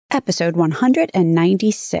Episode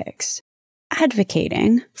 196,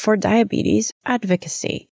 Advocating for Diabetes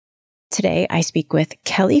Advocacy. Today, I speak with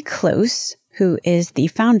Kelly Close, who is the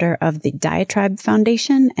founder of the Diatribe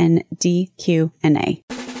Foundation and DQ&A.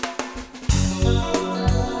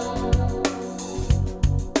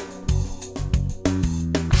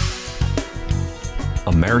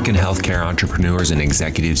 American healthcare entrepreneurs and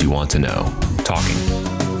executives you want to know. Talking.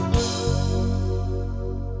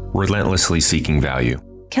 Relentlessly seeking value.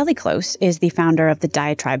 Kelly Close is the founder of the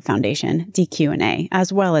Diatribe Foundation, DQ&A,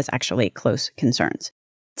 as well as actually Close Concerns.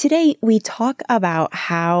 Today, we talk about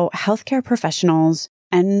how healthcare professionals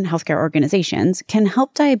and healthcare organizations can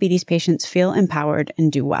help diabetes patients feel empowered and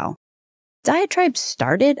do well. Diatribe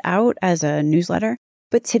started out as a newsletter,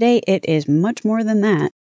 but today it is much more than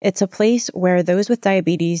that. It's a place where those with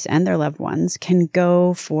diabetes and their loved ones can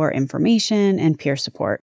go for information and peer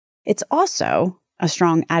support. It's also a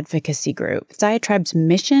strong advocacy group. Diatribe's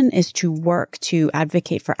mission is to work to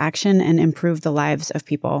advocate for action and improve the lives of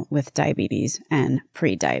people with diabetes and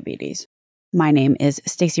pre-diabetes. My name is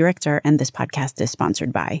Stacey Richter, and this podcast is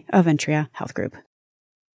sponsored by Aventria Health Group.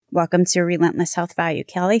 Welcome to Relentless Health Value,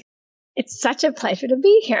 Kelly. It's such a pleasure to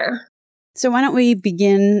be here. So why don't we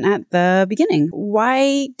begin at the beginning?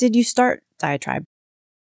 Why did you start Diatribe?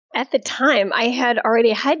 At the time, I had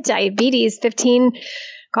already had diabetes 15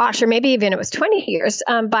 or maybe even it was 20 years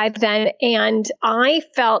by then. And I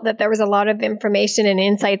felt that there was a lot of information and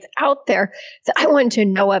insights out there that I wanted to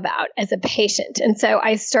know about as a patient. And so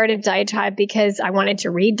I started Diatribe because I wanted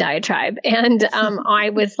to read Diatribe. And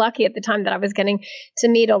I was lucky at the time that I was getting to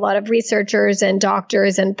meet a lot of researchers and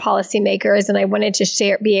doctors and policymakers, and I wanted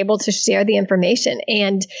to be able to share the information.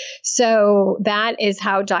 And so that is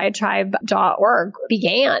how diatribe.org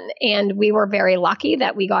began. And we were very lucky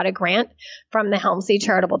that we got a grant from the Helmsley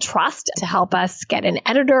Charitable Trust to help us get an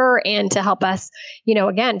editor and to help us,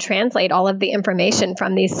 again, translate all of the information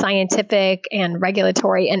from these scientific and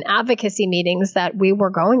regulatory and advocacy meetings that we were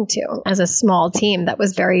going to as a small team that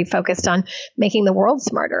was very focused on making the world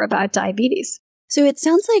smarter about diabetes. So it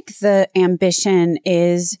sounds like the ambition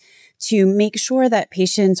is to make sure that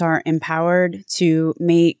patients are empowered to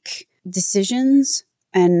make decisions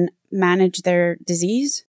and manage their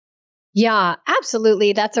disease. Yeah,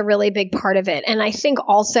 absolutely. That's a really big part of it. And I think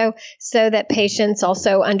also so that patients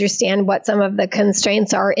also understand what some of the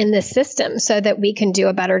constraints are in the system so that we can do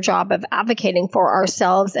a better job of advocating for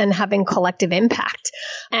ourselves and having collective impact.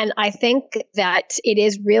 And I think that it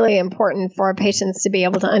is really important for patients to be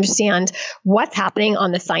able to understand what's happening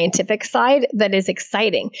on the scientific side that is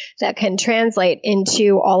exciting, that can translate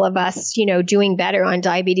into all of us, doing better on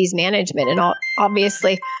diabetes management. And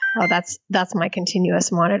obviously, that's my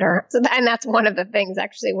continuous monitor. And that's one of the things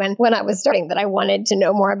actually when I was starting that I wanted to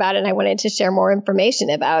know more about and I wanted to share more information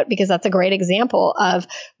about, because that's a great example of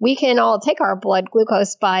we can all take our blood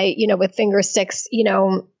glucose by, with finger sticks,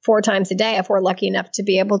 4 times a day if we're lucky enough to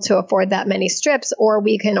be able to afford that many strips, or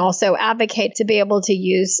we can also advocate to be able to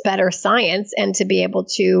use better science and to be able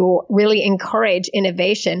to really encourage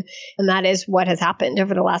innovation. And that is what has happened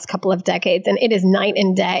over the last couple of decades. And it is night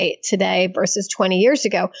and day today versus 20 years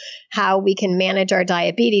ago, how we can manage our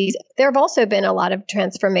diabetes. There have also been a lot of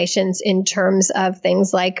transformations in terms of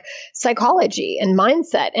things like psychology and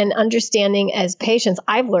mindset and understanding as patients.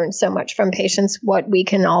 I've learned so much from patients, what we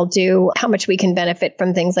can all do, how much we can benefit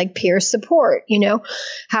from things like peer support,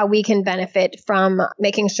 how we can benefit from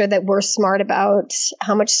making sure that we're smart about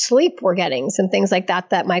how much sleep we're getting, some things like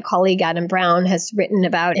that my colleague Adam Brown has written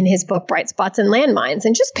about in his book, Bright Spots and Landmines.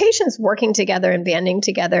 And just patients working together and banding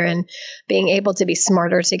together and being able to be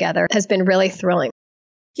smarter together has been really thrilling.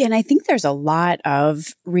 Yeah, and I think there's a lot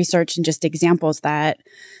of research and just examples that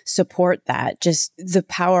support that, just the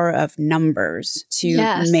power of numbers to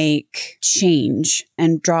make change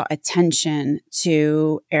and draw attention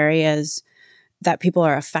to areas that people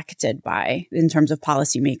are affected by in terms of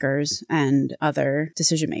policymakers and other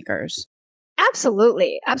decision makers.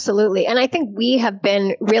 Absolutely. Absolutely. And I think we have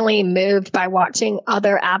been really moved by watching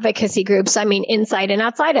other advocacy groups, inside and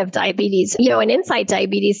outside of diabetes, and inside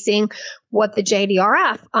diabetes, seeing what the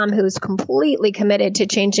JDRF, who's completely committed to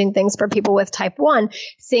changing things for people with type 1,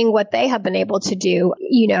 seeing what they have been able to do,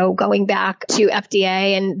 going back to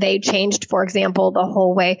FDA, and they changed, for example, the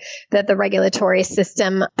whole way that the regulatory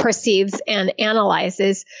system perceives and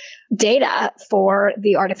analyzes data for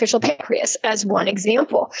the artificial pancreas as one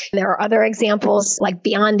example. There are other examples like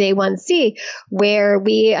Beyond A1C, where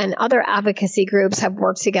we and other advocacy groups have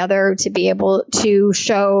worked together to be able to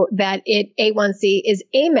show that A1C is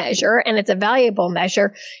a measure and it's a valuable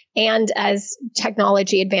measure And as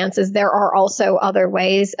technology advances, there are also other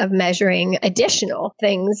ways of measuring additional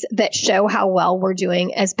things that show how well we're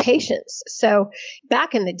doing as patients. So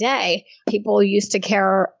back in the day, people used to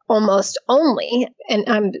care almost only, and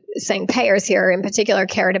I'm saying payers here in particular,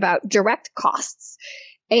 cared about direct costs.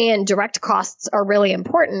 And direct costs are really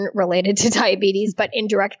important related to diabetes, but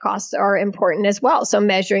indirect costs are important as well. So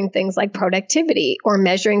measuring things like productivity or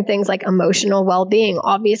measuring things like emotional well-being,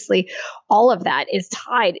 obviously, all of that is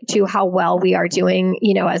tied to how well we are doing,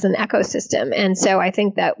 as an ecosystem. And so I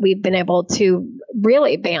think that we've been able to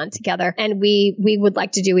really band together, and we would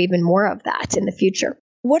like to do even more of that in the future.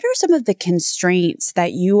 What are some of the constraints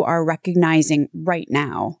that you are recognizing right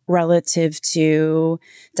now relative to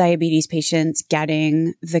diabetes patients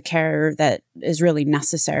getting the care that is really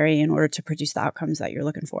necessary in order to produce the outcomes that you're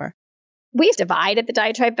looking for? We've divided the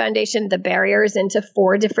Diatribe Foundation, the barriers, into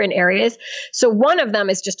 4 different areas. So one of them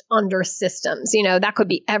is just under systems. That could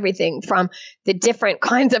be everything from the different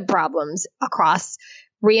kinds of problems across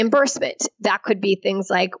reimbursement. That could be things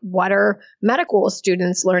like, what are medical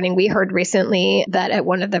students learning? We heard recently that at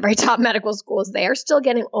one of the very top medical schools, they are still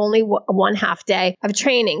getting only 1/2 day of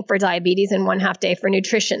training for diabetes and 1/2 day for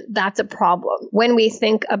nutrition. That's a problem. When we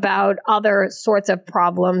think about other sorts of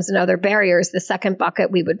problems and other barriers, the second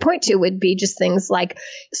bucket we would point to would be just things like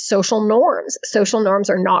social norms. Social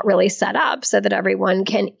norms are not really set up so that everyone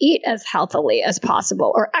can eat as healthily as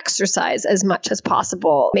possible or exercise as much as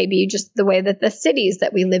possible. Maybe just the way that the cities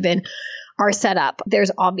that we live in are set up.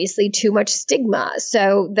 There's obviously too much stigma.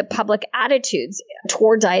 So the public attitudes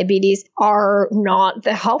toward diabetes are not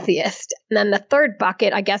the healthiest. And then the third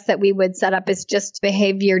bucket, I guess, that we would set up is just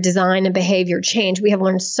behavior design and behavior change. We have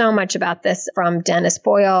learned so much about this from Dennis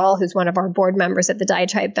Boyle, who's one of our board members at the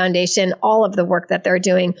Diatribe Foundation. All of the work that they're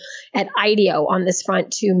doing at IDEO on this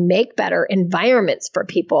front to make better environments for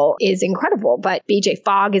people is incredible. But BJ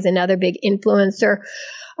Fogg is another big influencer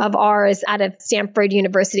of ours out of Stanford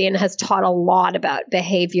University and has taught a lot about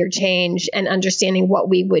behavior change and understanding what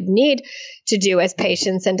we would need to do as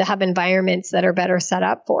patients and to have environments that are better set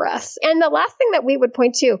up for us. And the last thing that we would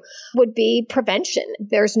point to would be prevention.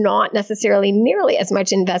 There's not necessarily nearly as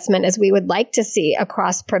much investment as we would like to see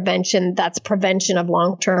across prevention. That's prevention of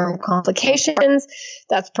long-term complications.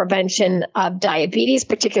 That's prevention of diabetes,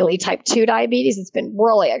 particularly type 2 diabetes. It's been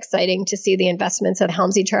really exciting to see the investments that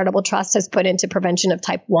Helmsley Charitable Trust has put into prevention of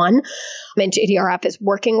type 1. And JDRF is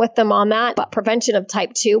working with them on that. But prevention of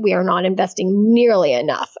type 2, we are not investing nearly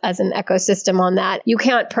enough as an ecosystem on that. You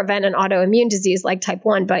can't prevent an autoimmune disease like type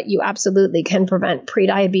 1, but you absolutely can prevent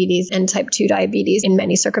prediabetes and type 2 diabetes in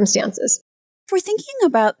many circumstances. If we're thinking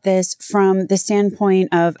about this from the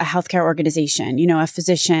standpoint of a healthcare organization, a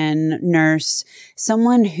physician, nurse,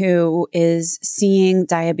 someone who is seeing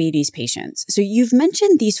diabetes patients. So you've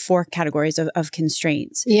mentioned these 4 categories of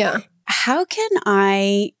constraints. Yeah. How can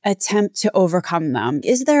I attempt to overcome them?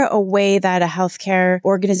 Is there a way that a healthcare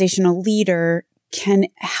organizational leader can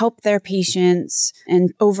help their patients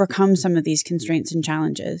and overcome some of these constraints and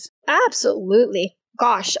challenges? Absolutely.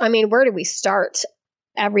 Gosh, where do we start?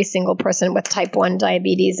 Every single person with type 1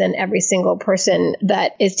 diabetes and every single person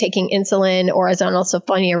that is taking insulin or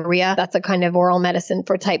azonylsulfonylurea, that's a kind of oral medicine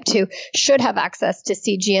for type 2, should have access to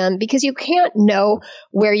CGM, because you can't know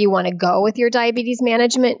where you want to go with your diabetes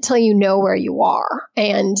management till you know where you are.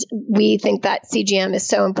 And we think that CGM is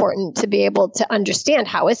so important to be able to understand,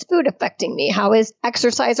 how is food affecting me? How is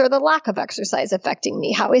exercise or the lack of exercise affecting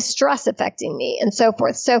me? How is stress affecting me? And so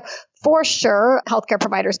forth. So for sure, healthcare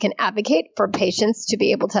providers can advocate for patients to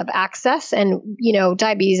be able to have access. And,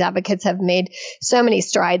 diabetes advocates have made so many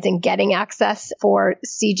strides in getting access for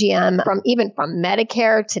CGM from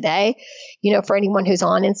Medicare today. For anyone who's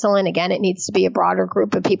on insulin, again, it needs to be a broader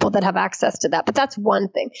group of people that have access to that. But that's one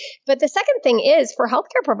thing. But the second thing is for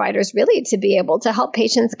healthcare providers really to be able to help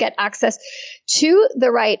patients get access to the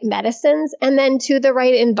right medicines and then to the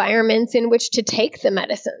right environments in which to take the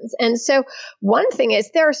medicines. And so one thing is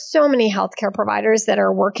there are so many healthcare providers that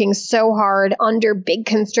are working so hard under big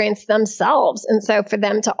constraints themselves. And so for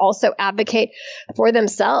them to also advocate for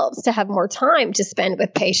themselves to have more time to spend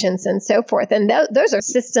with patients and so forth. And those are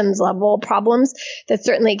systems level problems that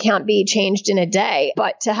certainly can't be changed in a day,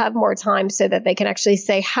 but to have more time so that they can actually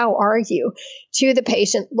say, how are you, to the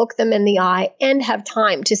patient, look them in the eye, and have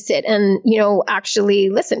time to sit and, actually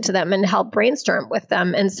listen to them and help brainstorm with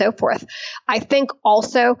them and so forth. I think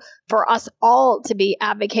also for us all to be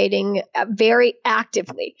advocating working very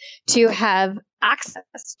actively to have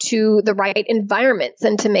access to the right environments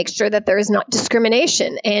and to make sure that there is not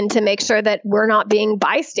discrimination and to make sure that we're not being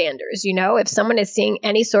bystanders. If someone is seeing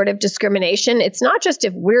any sort of discrimination, it's not just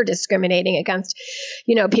if we're discriminating against,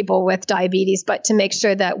 people with diabetes, but to make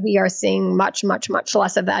sure that we are seeing much, much, much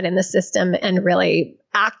less of that in the system and really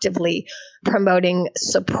actively promoting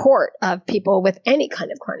support of people with any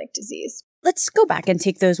kind of chronic disease. Let's go back and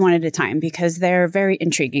take those one at a time because they're very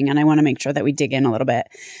intriguing and I want to make sure that we dig in a little bit.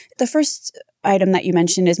 The first item that you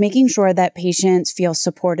mentioned is making sure that patients feel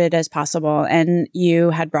supported as possible. And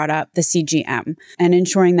you had brought up the CGM and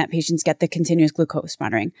ensuring that patients get the continuous glucose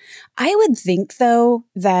monitoring. I would think, though,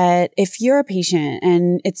 that if you're a patient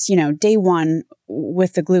and it's, day one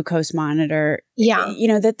with the glucose monitor,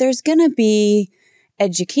 that there's going to be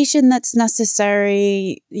education that's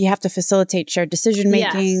necessary. You have to facilitate shared decision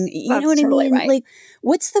making. Yes, you know what totally I mean? Right. Like,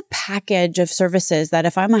 what's the package of services that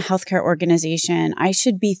if I'm a healthcare organization, I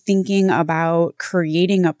should be thinking about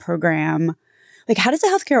creating a program? Like, how does a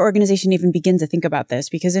healthcare organization even begin to think about this?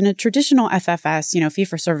 Because in a traditional FFS, fee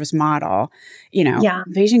for service model,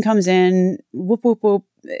 patient comes in, whoop, whoop, whoop.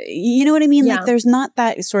 You know what I mean? Yeah. Like, there's not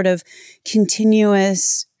that sort of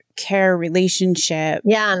continuous care relationship.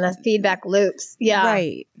 Yeah, and the feedback loops. Yeah.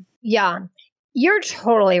 Right. Yeah. You're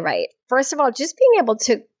totally right. First of all, just being able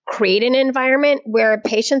to create an environment where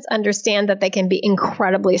patients understand that they can be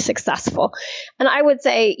incredibly successful. And I would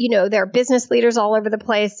say, there are business leaders all over the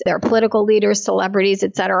place. There are political leaders, celebrities,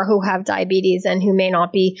 et cetera, who have diabetes and who may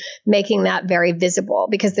not be making that very visible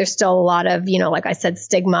because there's still a lot of, like I said,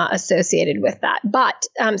 stigma associated with that. But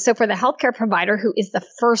so for the healthcare provider who is the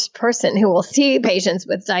first person who will see patients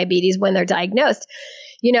with diabetes when they're diagnosed,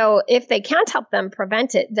 if they can't help them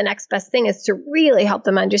prevent it, the next best thing is to really help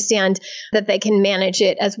them understand that they can manage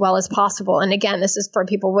it as well as possible. And again, this is for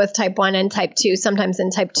people with type 1 and type 2. Sometimes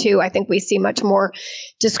in type 2, I think we see much more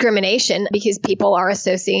discrimination because people are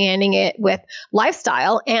associating it with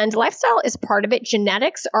lifestyle. And lifestyle is part of it.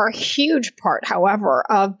 Genetics are a huge part, however,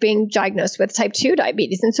 of being diagnosed with type 2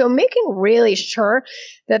 diabetes. And so making really sure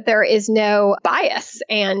that there is no bias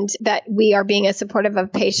and that we are being as supportive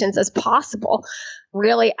of patients as possible.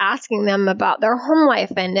 Really asking them about their home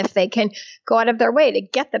life and if they can go out of their way to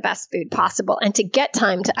get the best food possible and to get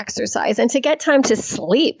time to exercise and to get time to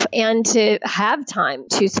sleep and to have time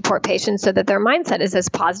to support patients so that their mindset is as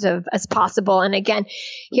positive as possible. And again,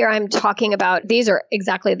 here I'm talking about, these are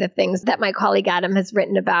exactly the things that my colleague Adam has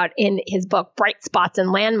written about in his book, Bright Spots and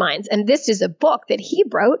Landmines. And this is a book that he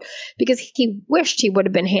wrote because he wished he would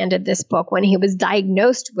have been handed this book when he was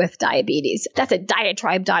diagnosed with diabetes. That's at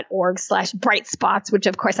diatribe.org/brightspots. Which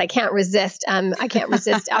of course I can't resist. I can't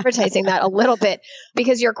resist advertising that a little bit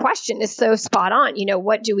because your question is so spot on.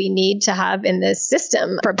 What do we need to have in this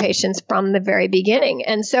system for patients from the very beginning?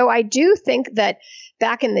 And so I do think that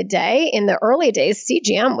back in the day, in the early days,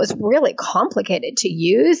 CGM was really complicated to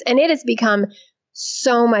use and it has become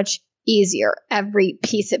so much easier, every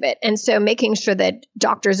piece of it. And so making sure that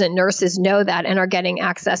doctors and nurses know that and are getting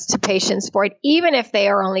access to patients for it, even if they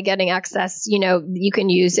are only getting access, you can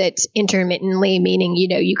use it intermittently, meaning,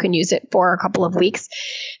 you can use it for a couple of weeks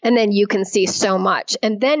and then you can see so much.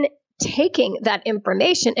 And then taking that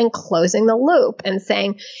information and closing the loop and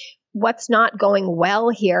saying, what's not going well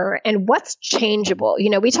here and what's changeable.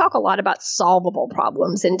 We talk a lot about solvable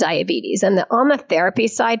problems in diabetes. And on the therapy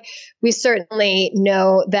side, we certainly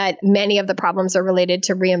know that many of the problems are related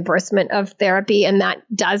to reimbursement of therapy, and that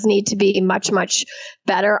does need to be much, much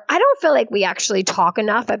better. I don't feel like we actually talk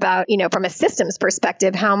enough about, from a systems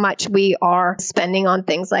perspective, how much we are spending on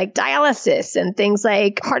things like dialysis and things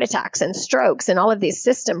like heart attacks and strokes and all of these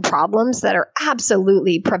system problems that are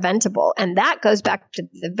absolutely preventable. And that goes back to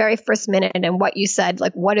the very first minute and what you said,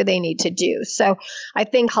 like, what do they need to do? So I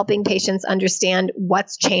think helping patients understand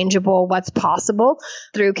what's changeable, what's possible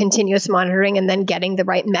through continuous monitoring and then getting the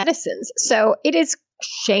right medicines. So it is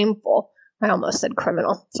shameful. I almost said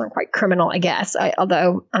criminal. It's not quite criminal, I guess.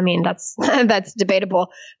 Although that's that's debatable.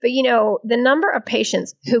 But the number of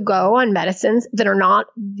patients who go on medicines that are not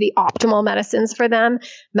the optimal medicines for them,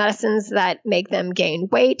 medicines that make them gain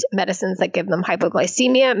weight, medicines that give them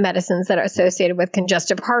hypoglycemia, medicines that are associated with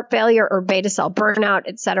congestive heart failure or beta cell burnout,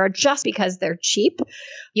 et cetera, just because they're cheap,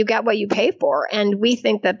 you get what you pay for. And we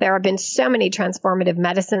think that there have been so many transformative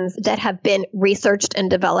medicines that have been researched and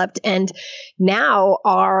developed and now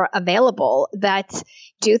are available that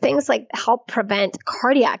do things like help prevent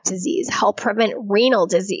cardiac disease, help prevent renal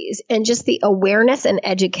disease. And just the awareness and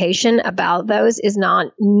education about those is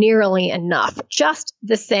not nearly enough. Just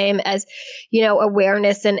the same as,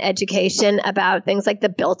 awareness and education about things like the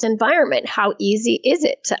built environment. How easy is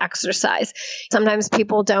it to exercise? Sometimes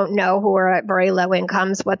people don't know, who are at very low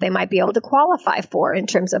incomes, what they might be able to qualify for in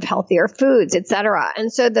terms of healthier foods, et cetera.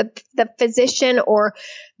 And so the physician or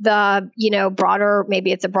the, broader,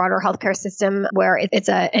 maybe it's a broader healthcare system where it's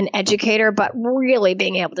an educator, but really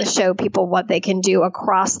being able to show people what they can do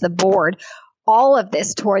across the board. All of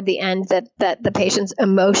this toward the end that the patient's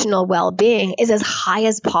emotional well-being is as high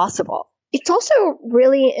as possible. It's also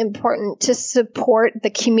really important to support the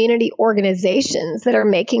community organizations that are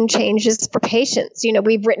making changes for patients.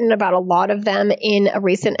 We've written about a lot of them in a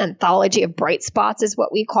recent anthology of Bright Spots, is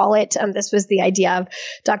what we call it. This was the idea of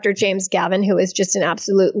Dr. James Gavin, who is just an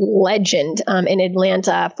absolute legend in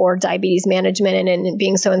Atlanta for diabetes management and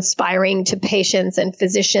being so inspiring to patients and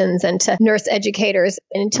physicians and to nurse educators.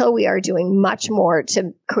 And until we are doing much more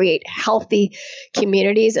to create healthy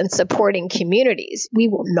communities and supporting communities, we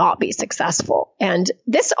will not be successful. And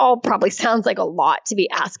this all probably sounds like a lot to be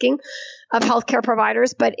asking of healthcare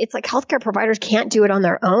providers, but it's like healthcare providers can't do it on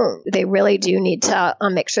their own. They really do need to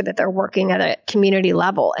make sure that they're working at a community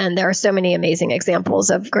level. And there are so many amazing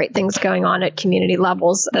examples of great things going on at community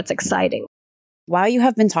levels. That's exciting. While you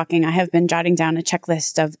have been talking, I have been jotting down a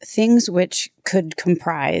checklist of things which could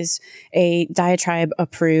comprise a Diatribe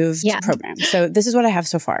approved program. So this is what I have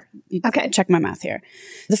so far. Okay. Check my math here.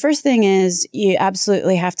 The first thing is you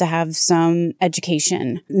absolutely have to have some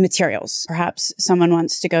education materials. Perhaps someone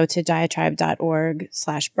wants to go to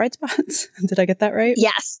diatribe.org/brightspots. Did I get that right?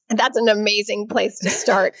 Yes. That's an amazing place to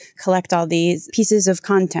start. Collect all these pieces of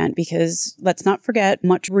content, because let's not forget,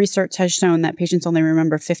 much research has shown that patients only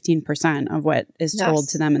remember 15% of what is told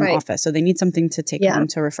to them in the office. So they need something to take home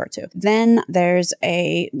to refer to. Then there's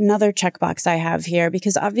another checkbox I have here,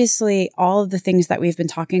 because obviously all of the things that we've been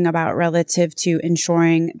talking about relative to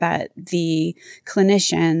ensuring that the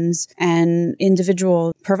clinicians and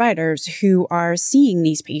individual providers who are seeing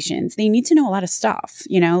these patients, they need to know a lot of stuff,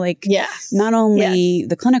 not only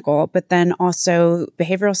the clinical, but then also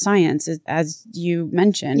behavioral science, as you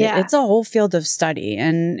mentioned. It's a whole field of study.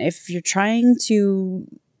 And if you're trying to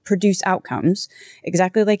produce outcomes,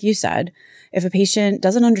 exactly like you said, if a patient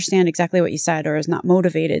doesn't understand exactly what you said or is not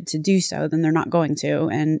motivated to do so, then they're not going to.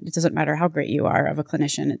 And it doesn't matter how great you are of a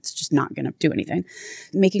clinician, it's just not going to do anything.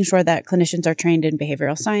 Making sure that clinicians are trained in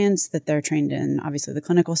behavioral science, that they're trained in obviously the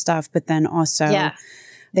clinical stuff, but then also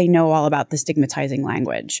they know all about the stigmatizing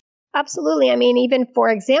language. Absolutely. I mean, even for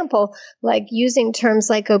example, like using terms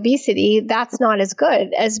like obesity, that's not as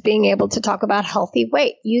good as being able to talk about healthy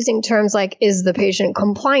weight. Using terms like, is the patient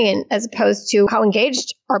compliant, as opposed to how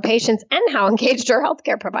engaged are patients and how engaged are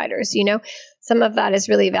healthcare providers. Some of that is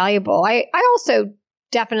really valuable. I also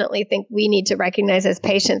definitely think we need to recognize as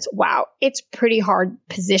patients, wow, it's pretty hard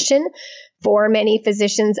position for many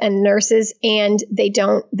physicians and nurses, and they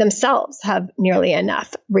don't themselves have nearly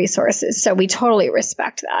enough resources. So we totally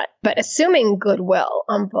respect that. But assuming goodwill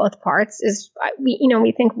on both parts is,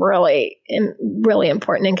 we think really, really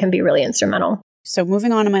important and can be really instrumental. So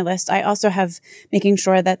moving on my list, I also have making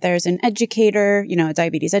sure that there's an educator, a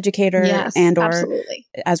diabetes educator, and or absolutely.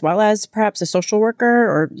 As well as perhaps a social worker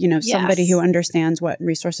or, somebody who understands what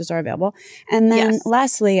resources are available. And then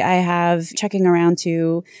lastly, I have checking around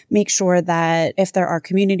to make sure that if there are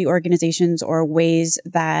community organizations or ways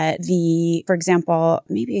that for example,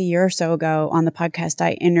 maybe a year or so ago on the podcast,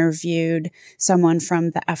 I interviewed someone from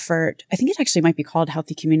the effort. I think it actually might be called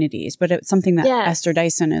Healthy Communities, but it's something that Esther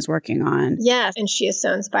Dyson is working on. Yes. And she is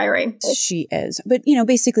so inspiring. She is. But,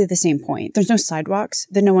 basically the same point. There's no sidewalks,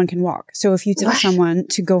 then no one can walk. So if you tell someone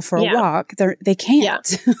to go for a walk, they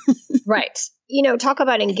can't. Right. Talk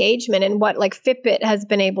about engagement and what like Fitbit has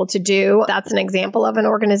been able to do. That's an example of an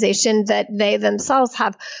organization that they themselves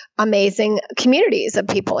have amazing communities of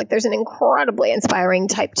people. Like there's an incredibly inspiring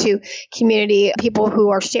type 2 community, people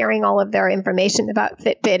who are sharing all of their information about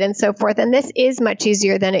Fitbit and so forth. And this is much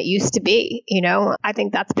easier than it used to be. I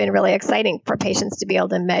think that's been really exciting for patients to be able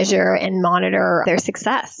to measure and monitor their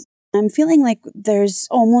success. I'm feeling like there's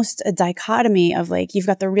almost a dichotomy of like, you've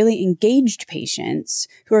got the really engaged patients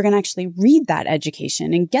who are going to actually read that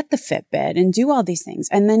education and get the Fitbit and do all these things.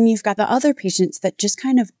 And then you've got the other patients that just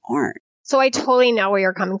kind of aren't. So I totally know where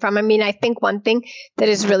you're coming from. I mean, I think one thing that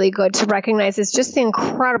is really good to recognize is just the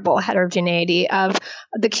incredible heterogeneity of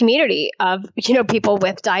the community of, people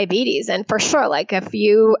with diabetes. And for sure, like if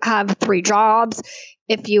you have 3 jobs,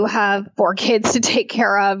 if you have 4 kids to take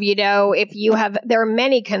care of, there are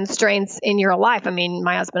many constraints in your life. I mean,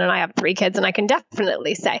 my husband and I have 3 kids, and I can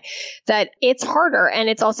definitely say that it's harder, and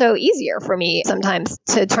it's also easier for me sometimes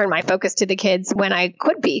to turn my focus to the kids when I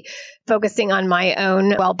could be focusing on my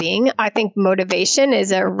own well-being. I think motivation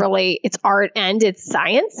is it's art and it's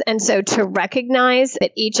science. And so to recognize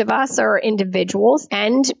that each of us are individuals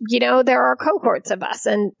and, there are cohorts of us.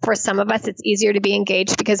 And for some of us, it's easier to be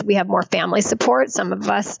engaged because we have more family support. Some of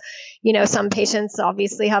us, some patients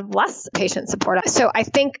obviously have less patient support. So I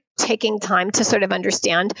think taking time to sort of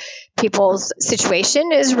understand people's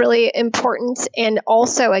situation is really important. And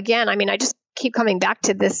also, again, I just keep coming back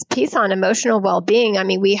to this piece on emotional well-being.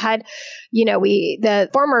 We had, the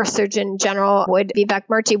former Surgeon General Vivek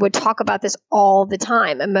Murthy would talk about this all the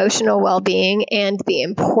time, emotional well-being and the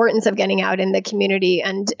importance of getting out in the community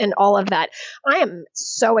and all of that. I am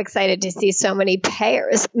so excited to see so many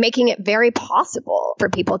payers making it very possible for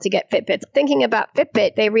people to get Fitbits. Thinking about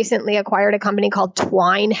Fitbit, they recently acquired a company called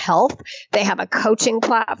Twine Health. They have a coaching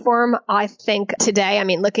platform. I think today,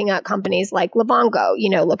 looking at companies like Livongo,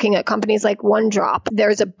 looking at companies like OneDrop,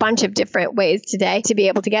 there's a bunch of different ways today to be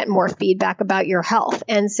able to get more feedback about your health.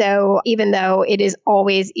 And so even though it is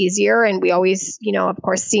always easier, and we always, of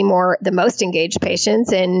course, see the most engaged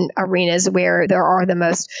patients in arenas where there are the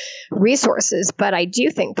most resources, but I do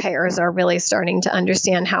think payers are really starting to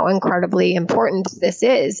understand how incredibly important this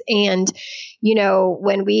is. And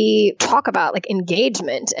when we talk about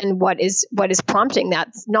engagement and what is prompting that,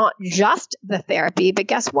 it's not just the therapy, but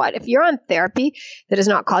guess what? If you're on therapy that is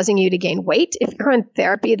not causing you to gain weight, if you're on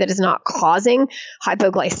therapy that is not causing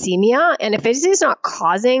hypoglycemia, and if it is not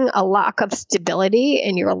causing a lack of stability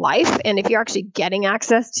in your life, and if you're actually getting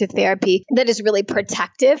access to therapy that is really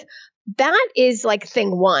protective, that is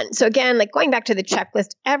thing one. So again, going back to the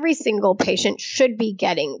checklist, every single patient should be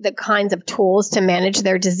getting the kinds of tools to manage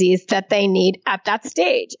their disease that they need at that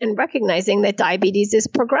stage, and recognizing that diabetes is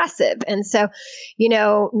progressive. And so,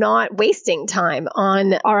 not wasting time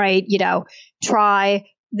on, all right, try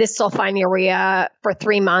this sulfonylurea for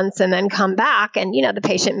 3 months and then come back. And, the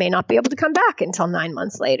patient may not be able to come back until 9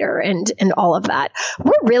 months later and all of that.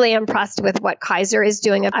 We're really impressed with what Kaiser is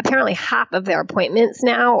doing. Apparently half of their appointments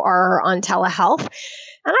now are on telehealth.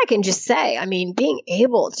 And I can just say, being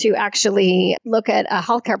able to actually look at a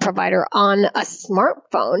healthcare provider on a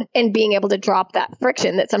smartphone and being able to drop that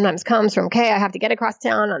friction that sometimes comes from, okay, I have to get across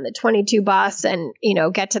town on the 22 bus and,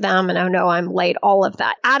 get to them. And oh no, I'm late, all of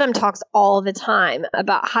that. Adam talks all the time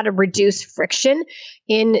about how to reduce friction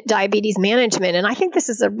in diabetes management. And I think this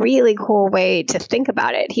is a really cool way to think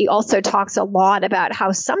about it. He also talks a lot about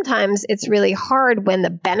how sometimes it's really hard when the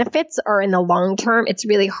benefits are in the long term. It's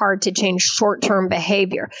really hard to change short-term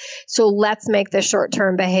behavior. So let's make the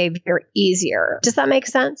short-term behavior easier. Does that make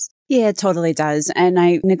sense? Yeah, it totally does. And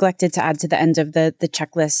I neglected to add to the end of the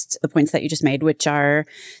checklist the points that you just made, which are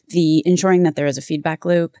the ensuring that there is a feedback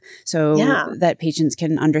loop so that patients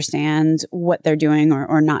can understand what they're doing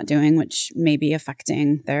or not doing, which may be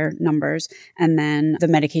affecting their numbers. And then the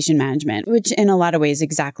medication management, which in a lot of ways,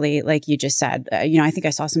 exactly like you just said. I think I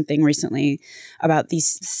saw something recently about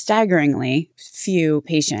these staggeringly few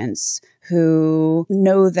patients who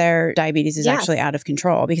know their diabetes is actually out of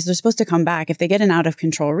control, because they're supposed to come back. If they get an out of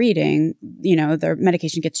control reading, their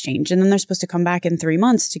medication gets changed, and then they're supposed to come back in 3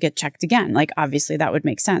 months to get checked again. Obviously that would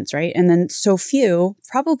make sense, right? And then so few,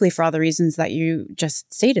 probably for all the reasons that you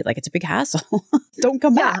just stated, it's a big hassle. Don't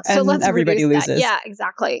come back. So and everybody loses. That. Yeah,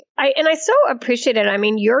 exactly. I so appreciate it.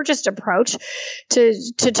 Your just approach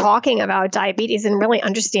to talking about diabetes and really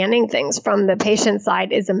understanding things from the patient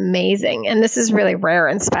side is amazing. And this is really rare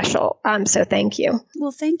and special. So thank you.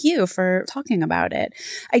 Well, thank you for talking about it.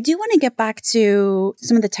 I do want to get back to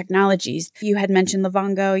some of the technologies. You had mentioned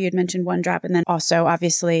Livongo, you had mentioned OneDrop, and then also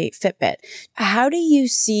obviously Fitbit. How do you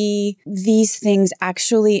see these things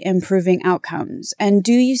actually improving outcomes? And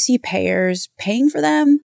do you see payers paying for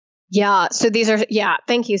them? Yeah. So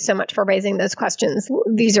thank you so much for raising those questions.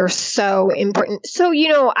 These are so important. So,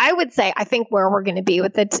 I would say, I think where we're going to be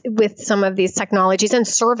with some of these technologies and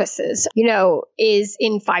services, is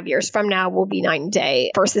in 5 years from now will be 9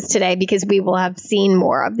 day versus today, because we will have seen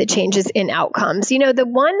more of the changes in outcomes. The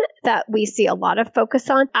one that we see a lot of focus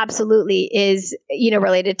on absolutely is,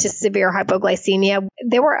 related to severe hypoglycemia.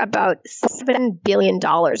 There were about $7 billion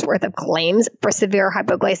worth of claims for severe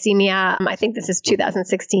hypoglycemia. I think this is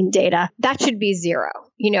 2016 data. That should be zero.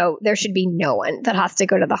 there should be no one that has to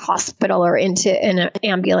go to the hospital or into an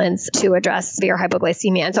ambulance to address severe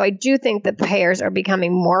hypoglycemia. And so I do think the payers are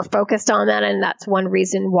becoming more focused on that. And that's one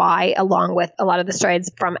reason why, along with a lot of the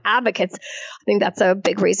strides from advocates, I think that's a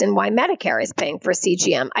big reason why Medicare is paying for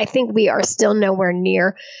CGM. I think we are still nowhere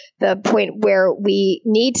near the point where we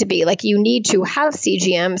need to be. Like, you need to have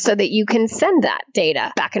CGM so that you can send that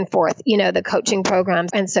data back and forth, the coaching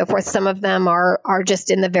programs and so forth. Some of them are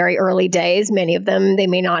just in the very early days. Many of them, they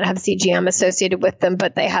may not have CGM associated with them,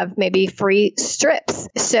 but they have maybe free strips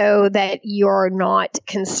so that you're not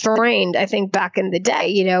constrained. I think back in the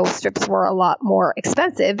day, strips were a lot more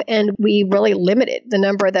expensive, and we really limited the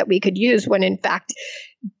number that we could use, when in fact,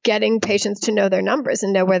 getting patients to know their numbers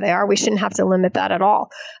and know where they are, we shouldn't have to limit that at all.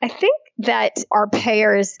 I think that our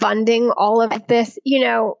payers funding all of this,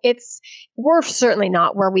 we're certainly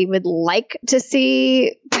not where we would like to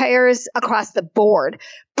see payers across the board.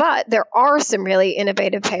 But there are some really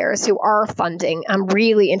innovative payers who are funding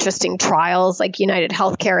really interesting trials. Like United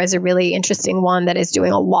Healthcare is a really interesting one that is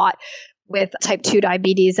doing a lot with type 2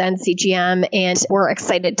 diabetes and CGM, and we're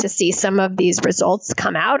excited to see some of these results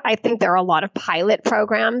come out. I think there are a lot of pilot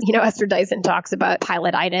programs. Esther Dyson talks about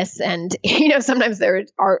pilotitis, and, sometimes there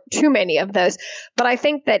are too many of those. But I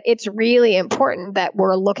think that it's really important that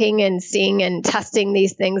we're looking and seeing and testing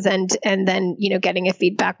these things, and then, getting a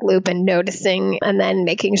feedback loop and noticing, and then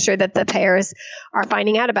making sure that the payers are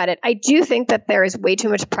finding out about it. I do think that there is way too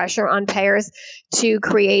much pressure on payers to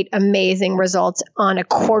create amazing results on a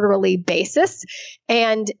quarterly basis.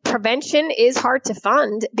 And prevention is hard to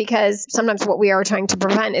fund, because sometimes what we are trying to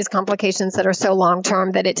prevent is complications that are so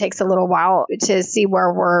long-term that it takes a little while to see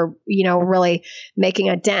where we're, really making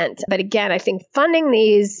a dent. But again, I think funding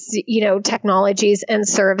these, technologies and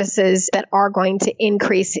services that are going to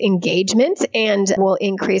increase engagement and will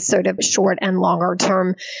increase sort of short and longer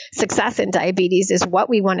term success in diabetes is what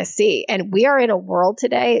we want to see. And we are in a world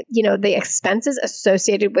today, the expenses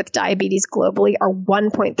associated with diabetes globally are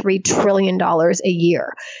 $1.3 trillion a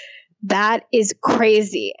year. That is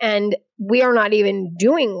crazy. And we are not even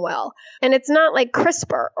doing well. And it's not like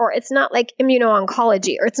CRISPR, or it's not like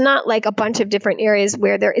immuno-oncology, or it's not like a bunch of different areas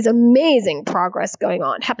where there is amazing progress going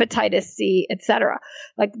on, hepatitis C, et cetera.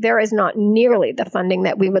 Like, there is not nearly the funding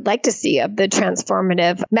that we would like to see of the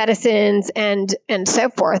transformative medicines and so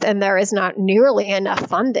forth. And there is not nearly enough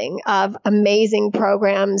funding of amazing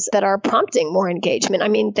programs that are prompting more engagement. I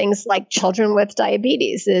mean, things like Children with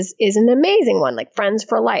Diabetes is an amazing one. Like Friends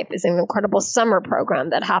for Life is an incredible summer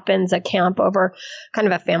program that happens at camp over kind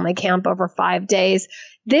of a family camp over 5 days.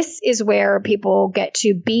 This is where people get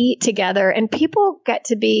to be together and people get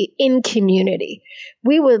to be in community.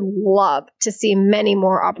 We would love to see many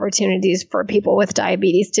more opportunities for people with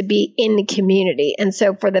diabetes to be in the community. And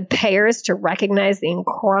so for the payers to recognize the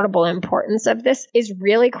incredible importance of this is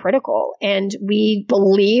really critical. And we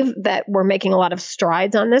believe that we're making a lot of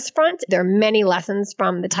strides on this front. There are many lessons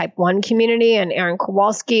from the type 1 community and Aaron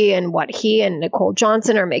Kowalski and what he and Nicole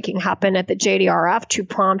Johnson are making happen at the JDRF to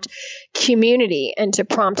prompt community and to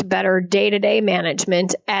prompt better day-to-day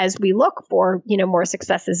management as we look for, more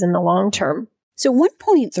successes in the long term. So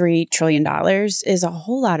 $1.3 trillion is a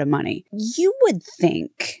whole lot of money. You would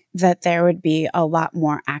think that there would be a lot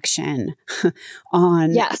more action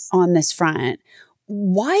on this front.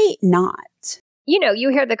 Why not? You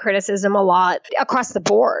hear the criticism a lot across the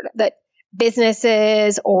board that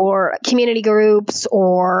businesses or community groups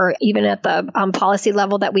or even at the policy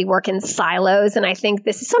level that we work in silos. And I think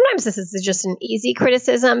sometimes this is just an easy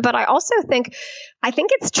criticism, but I also think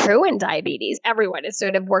it's true in diabetes. Everyone is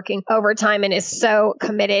sort of working overtime and is so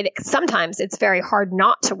committed. Sometimes it's very hard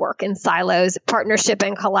not to work in silos. Partnership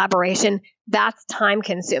and collaboration, that's time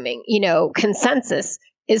consuming. Consensus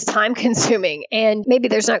is time consuming. And maybe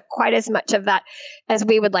there's not quite as much of that as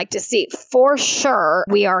we would like to see. For sure,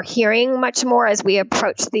 we are hearing much more as we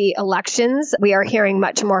approach the elections. We are hearing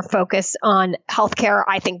much more focus on healthcare,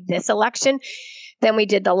 I think, this election than we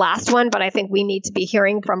did the last one. But I think we need to be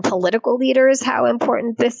hearing from political leaders how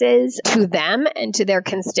important this is to them and to their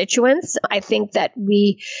constituents. I think that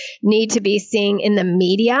we need to be seeing in the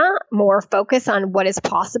media more focus on what is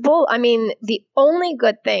possible. I mean, the only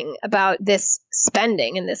good thing about this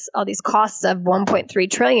spending and all these costs of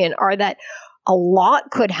 $1.3 trillion are that a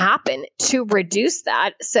lot could happen to reduce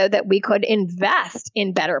that so that we could invest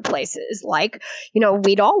in better places. Like,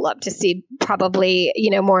 we'd all love to see probably,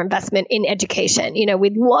 more investment in education.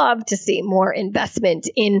 We'd love to see more investment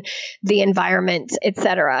in the environment, et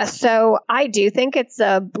cetera. So I do think it's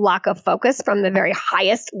a lack of focus from the very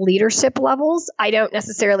highest leadership levels. I don't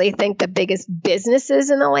necessarily think the biggest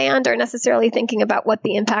businesses in the land are necessarily thinking about what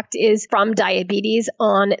the impact is from diabetes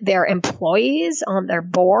on their employees, on their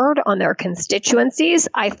board, on their constituencies.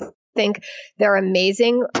 I think there are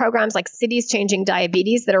amazing programs like Cities Changing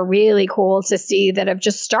Diabetes that are really cool to see that have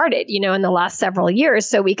just started, in the last several years.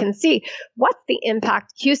 So we can see what's the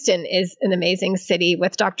impact. Houston is an amazing city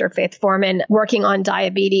with Dr. Faith Foreman working on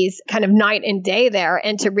diabetes kind of night and day there,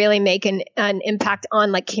 and to really make an impact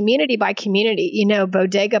on like community by community,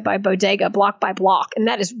 bodega by bodega, block by block. And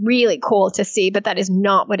that is really cool to see, but that is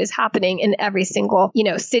not what is happening in every single,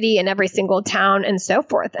 city and every single town and so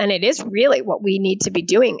forth. And it is really what we need to be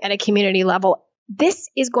doing at a community level. This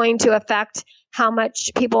is going to affect how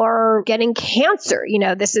much people are getting cancer.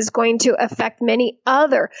 This is going to affect many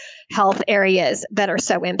other health areas that are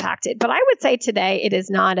so impacted. But I would say today it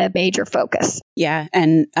is not a major focus. Yeah.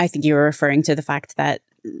 And I think you were referring to the fact that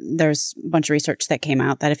there's a bunch of research that came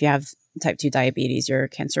out that if you have type 2 diabetes, your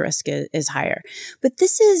cancer risk is higher. But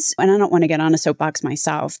this is, and I don't want to get on a soapbox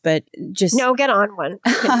myself, but just... No, get on one.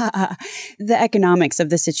 The economics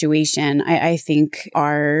of the situation, I think,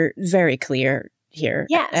 are very clear here,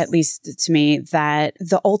 yes. At least to me, that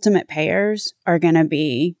the ultimate payers are going to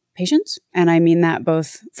be patients. And I mean that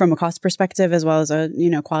both from a cost perspective as well as a,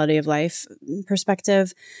 quality of life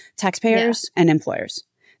perspective, taxpayers and employers.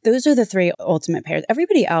 Those are the three ultimate payers.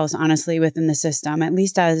 Everybody else, honestly, within the system, at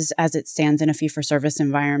least as it stands in a fee-for-service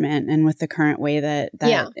environment and with the current way that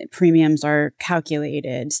premiums are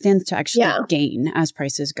calculated, stands to actually gain as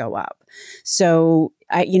prices go up. So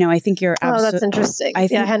I think you're absolutely... Oh, that's interesting. I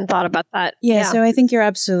hadn't thought about that. Yeah, so I think you're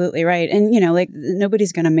absolutely right. And,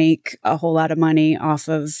 nobody's going to make a whole lot of money off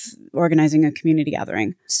of organizing a community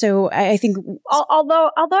gathering. So I think... Although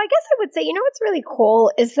I guess I would say, what's really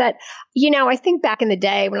cool is that, I think back in the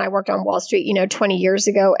day when I worked on Wall Street, 20 years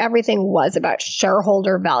ago, everything was about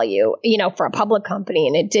shareholder value, for a public company.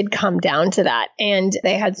 And it did come down to that. And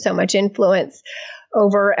they had so much influence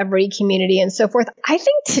over every community and so forth. I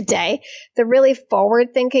think today, the really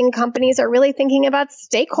forward-thinking companies are really thinking about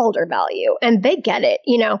stakeholder value, and they get it.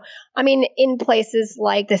 In places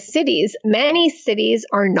like the cities, many cities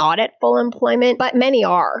are not at full employment, but many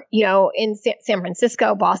are, in San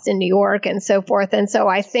Francisco, Boston, New York, and so forth. And so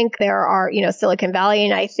I think there are, Silicon Valley,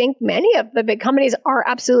 and I think many of the big companies are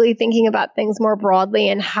absolutely thinking about things more broadly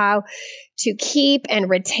and how to keep and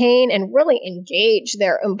retain and really engage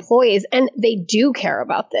their employees. And they do care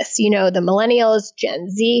about this. The millennials, Gen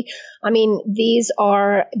Z, these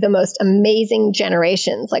are the most amazing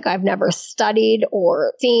generations. Like I've never studied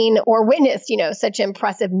or seen or witnessed, such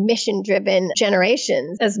impressive mission-driven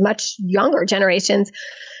generations as much younger generations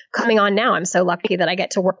coming on now. I'm so lucky that I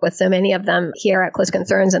get to work with so many of them here at Close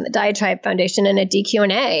Concerns and the Diatribe Foundation and at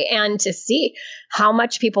DQ&A, and to see how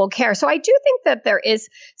much people care. So I do think that there is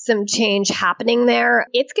some change happening there.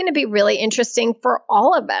 It's going to be really interesting for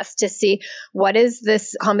all of us to see what is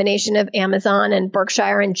this combination of Amazon and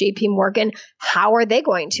Berkshire and JP Morgan. How are they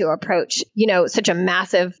going to approach, such a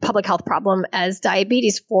massive public health problem as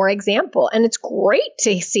diabetes, for example? And it's great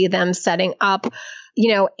to see them setting up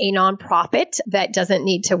a nonprofit that doesn't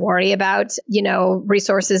need to worry about,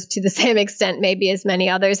 resources to the same extent, maybe as many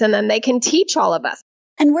others. And then they can teach all of us.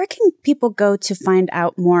 And where can people go to find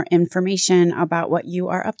out more information about what you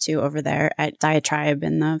are up to over there at Diatribe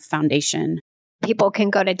and the foundation? People can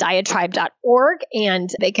go to diatribe.org and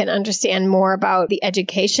they can understand more about the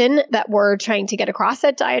education that we're trying to get across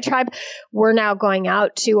at Diatribe. We're now going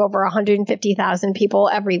out to over 150,000 people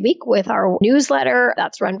every week with our newsletter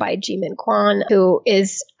that's run by Jimin Kwan, who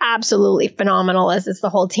is absolutely phenomenal, as is the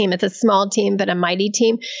whole team. It's a small team, but a mighty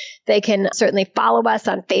team. They can certainly follow us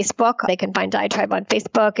on Facebook. They can find Diatribe on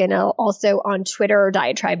Facebook and also on Twitter,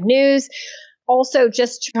 Diatribe News. Also,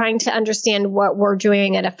 just trying to understand what we're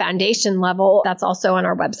doing at a foundation level. That's also on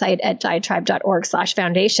our website at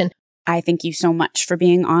diatribe.org/foundation. I thank you so much for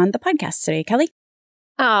being on the podcast today, Kelly.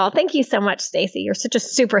 Oh, thank you so much, Stacey. You're such a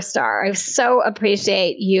superstar. I so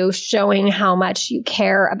appreciate you showing how much you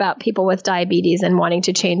care about people with diabetes and wanting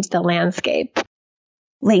to change the landscape.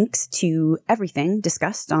 Links to everything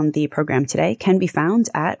discussed on the program today can be found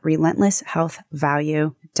at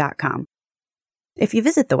relentlesshealthvalue.com. If you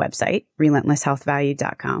visit the website,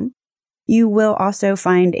 relentlesshealthvalue.com, you will also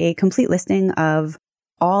find a complete listing of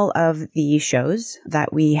all of the shows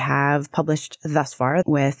that we have published thus far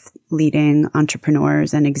with leading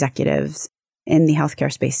entrepreneurs and executives in the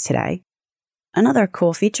healthcare space today. Another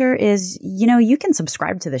cool feature is, you can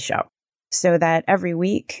subscribe to the show so that every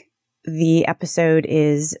week the episode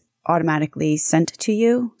is automatically sent to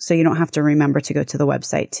you, so you don't have to remember to go to the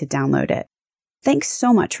website to download it. Thanks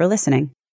so much for listening.